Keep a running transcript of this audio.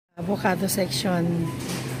Avocado section.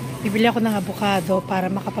 Bibili ako ng avocado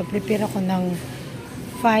para makapag-prepare ako ng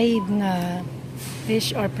 5 na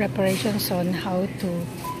dish or preparations on how to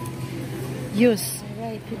use.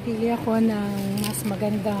 Alright, pipili ako ng mas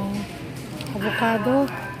magandang avocado.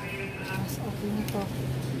 Mas okay nito.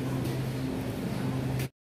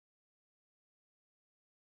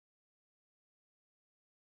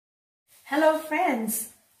 Hello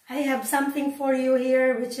friends! I have something for you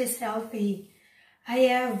here which is healthy.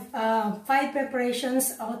 I have 5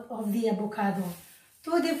 preparations out of the avocado.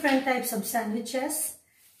 2 different types of sandwiches,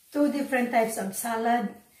 2 different types of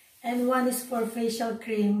salad, and 1 is for facial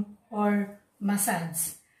cream or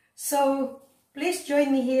massage. So please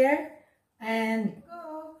join me here and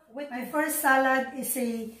go. With my first salad is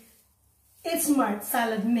a Eat Smart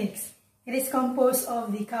salad mix. It is composed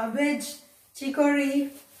of the cabbage,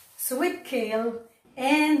 chicory, sweet kale,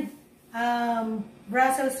 and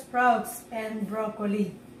Brussels sprouts and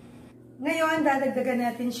broccoli. Ngayon, dadagdagan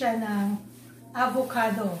natin siya ng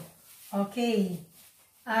avocado. Okay.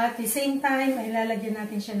 At the same time, ay lalagyan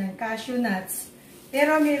natin siya ng cashew nuts.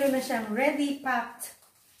 Pero meron na siyang ready packed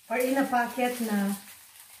or in a packet na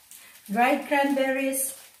dried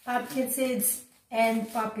cranberries, pumpkin seeds, and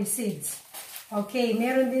poppy seeds. Okay.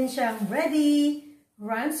 Meron din siyang ready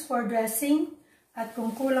ranch for dressing. At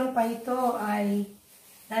kung kulang pa ito ay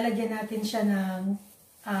lalagyan natin siya ng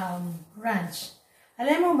ranch.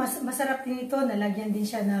 Alam mo, masarap din ito. Nalagyan din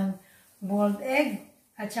siya ng boiled egg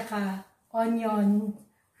at saka onion,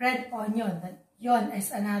 red onion. Yon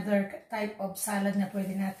is another type of salad na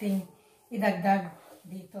pwede nating idagdag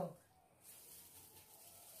dito.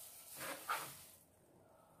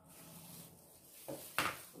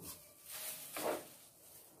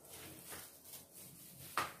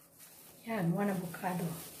 Yan, 1 avocado.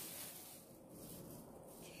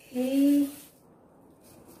 Okay.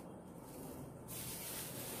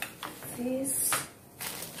 This.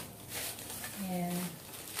 And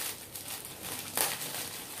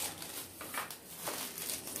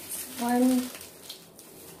this one.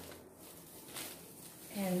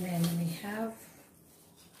 And then we have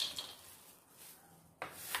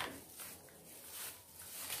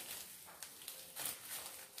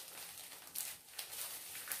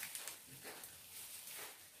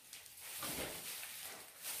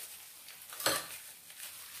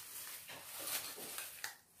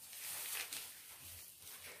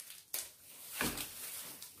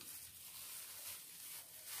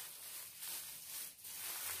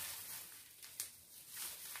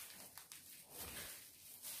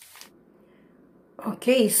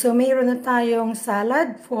okay, so mayroon na tayong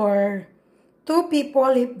salad for 2 people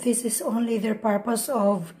if this is only their purpose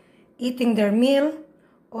of eating their meal,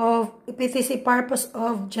 or if it is a purpose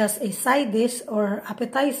of just a side dish or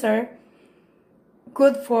appetizer,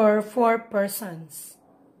 good for 4 persons.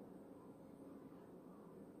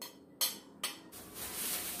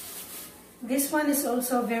 This one is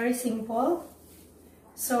also very simple.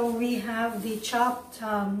 So we have the chopped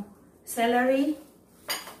celery.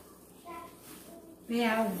 We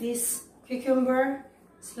have this cucumber,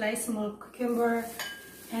 sliced small cucumber,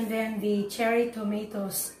 and then the cherry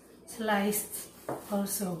tomatoes sliced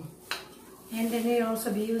also. And then we'll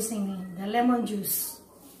also be using the lemon juice,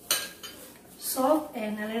 salt,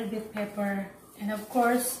 and a little bit pepper. And of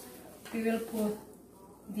course, we will put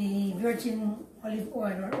the virgin olive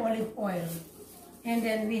oil or olive oil. And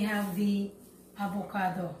then we have the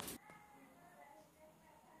avocado.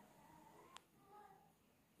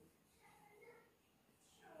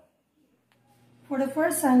 For the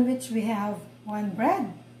first sandwich, we have 1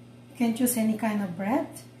 bread. You can choose any kind of bread.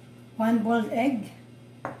 1 boiled egg.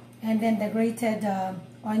 And then the grated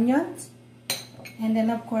onions. And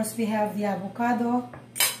then of course we have the avocado.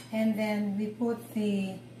 And then we put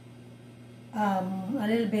the a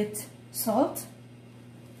little bit salt.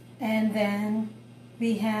 And then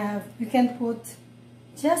we can put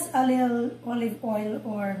just a little olive oil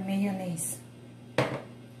or mayonnaise.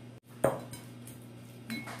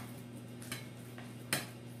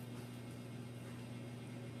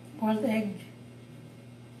 Boiled egg.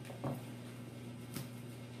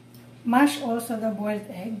 Mash also the boiled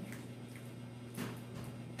egg.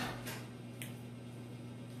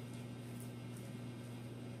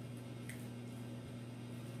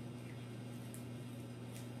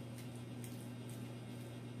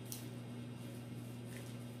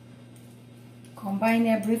 Combine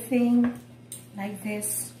everything like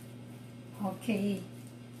this. Okay.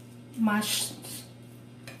 Mashed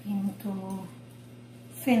into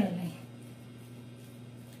thinly,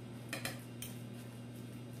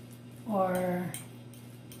 or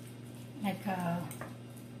like a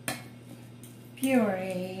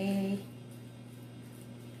puree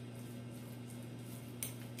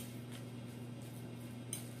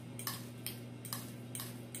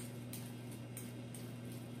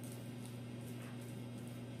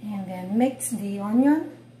then mix the onion.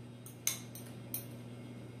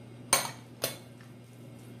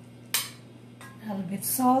 A little bit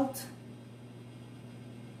salt.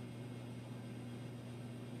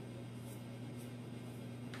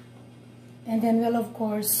 And then, well, of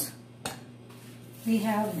course, we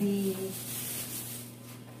have the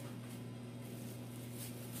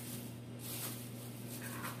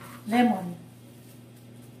lemon.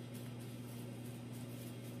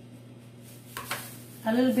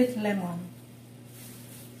 A little bit lemon.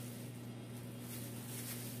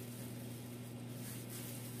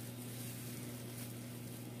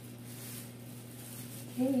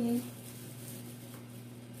 Okay.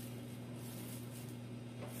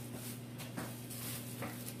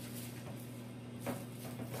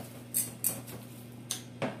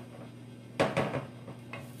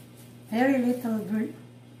 Very little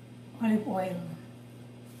olive oil.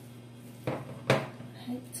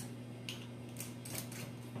 Right.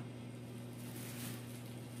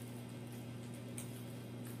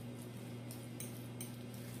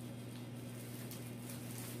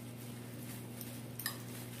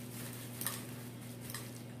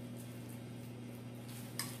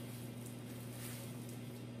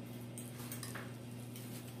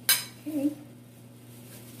 Okay.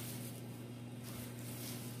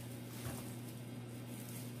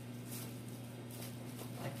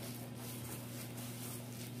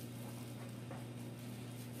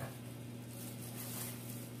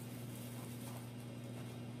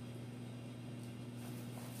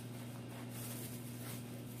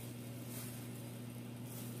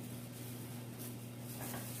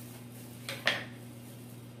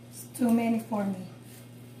 It's too many for me.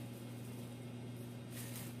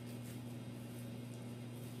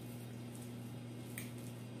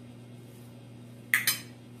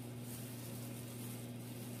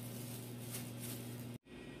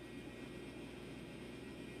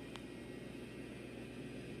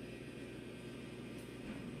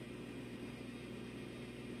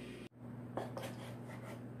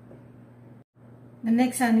 The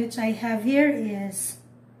next sandwich I have here is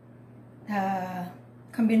a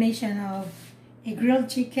combination of a grilled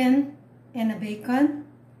chicken and a bacon,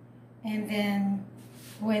 and then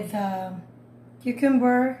with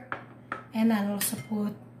cucumber, and I'll also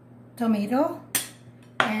put tomato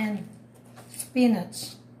and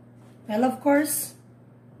spinach. Well, of course,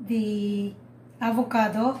 the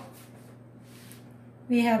avocado.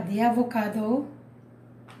 We have the avocado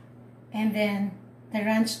and then the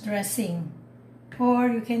ranch dressing. Or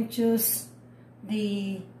you can choose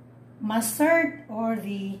the mustard or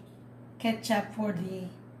the ketchup for the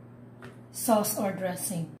sauce or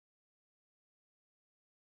dressing.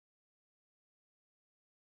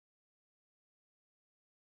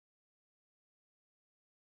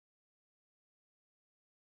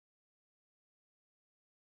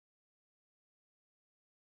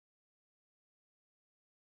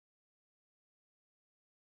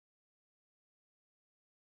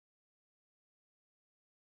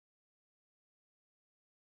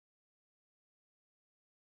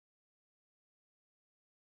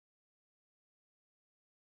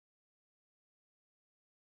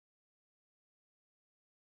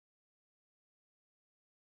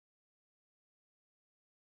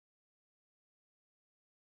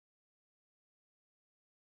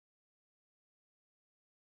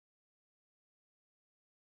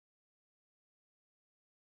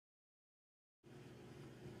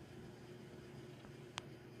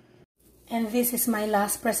 And this is my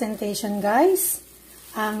last presentation, guys.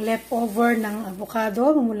 Ang leftover ng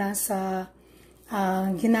avocado mula sa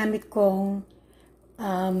ginamit kong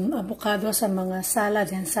avocado sa mga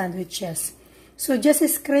salad and sandwiches. So, just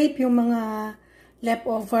scrape yung mga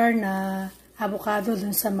leftover na avocado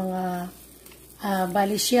dun sa mga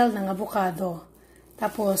bali shell ng avocado.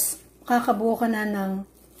 Tapos, makakabuo ka na ng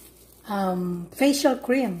facial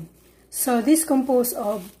cream. So, this composed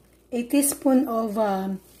of a teaspoon of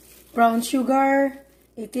brown sugar,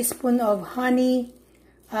 a teaspoon of honey,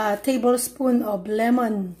 a tablespoon of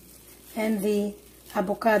lemon, and the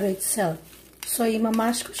avocado itself. So,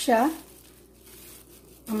 imamash ko siya.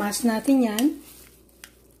 Mamash natin yan.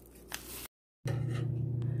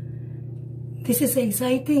 This is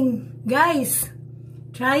exciting. Guys,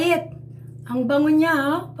 try it. Ang bango niya,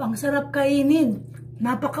 oh. Ang sarap kainin.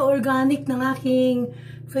 Napaka-organic ng aking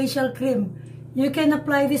facial cream. You can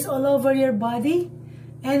apply this all over your body.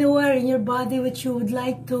 Anywhere in your body which you would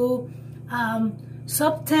like to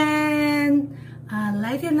soften,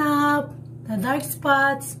 lighten up, the dark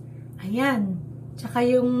spots. Ayan. Tsaka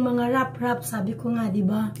yung mga wrap-wrap, sabi ko nga, di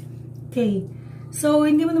ba? Okay. So,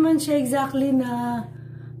 hindi mo naman siya exactly na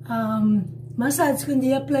massage,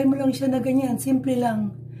 kundi apply mo lang siya na ganyan. Simple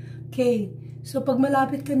lang. Okay. So, pag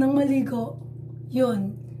malapit ka ng maligo,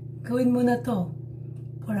 yun, gawin mo na to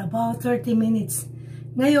for about 30 minutes.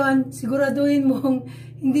 Ngayon, siguraduhin mong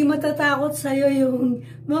hindi matatakot sa'yo yung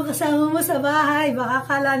mga kasama mo sa bahay.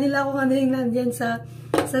 Baka kala nila kung ano yung nandyan sa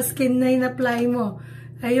skin na in-apply mo.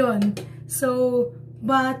 Ayun. So,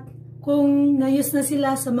 but, kung nayos na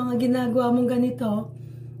sila sa mga ginagawa mong ganito,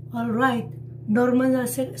 alright, normal na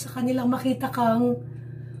sa kanilang makita kang,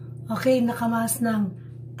 okay, nakamas ng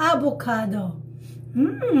avocado.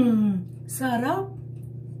 Sarap.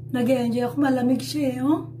 Nag-enjoy ako. Malamig siya,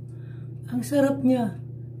 oh. Ang sarap niya.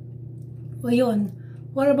 O yun.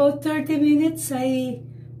 For about 30 minutes ay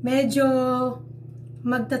medyo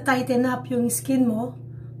magta-tighten up yung skin mo.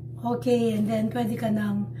 Okay, and then pwede ka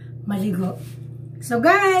nang maligo. So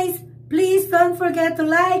guys, please don't forget to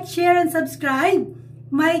like, share, and subscribe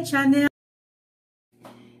my channel.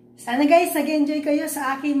 Sana guys, nag-enjoy kayo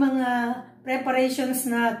sa aking mga preparations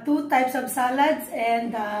na 2 types of salads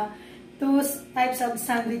and 2 types of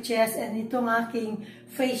sandwiches and itong aking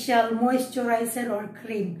facial moisturizer or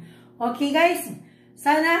cream. Okay guys,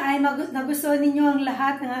 sana ay nagustuhan ninyo ang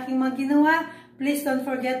lahat ng aking mga ginawa. Please don't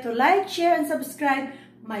forget to like, share, and subscribe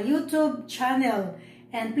my YouTube channel.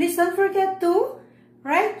 And please don't forget to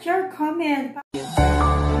write your comment.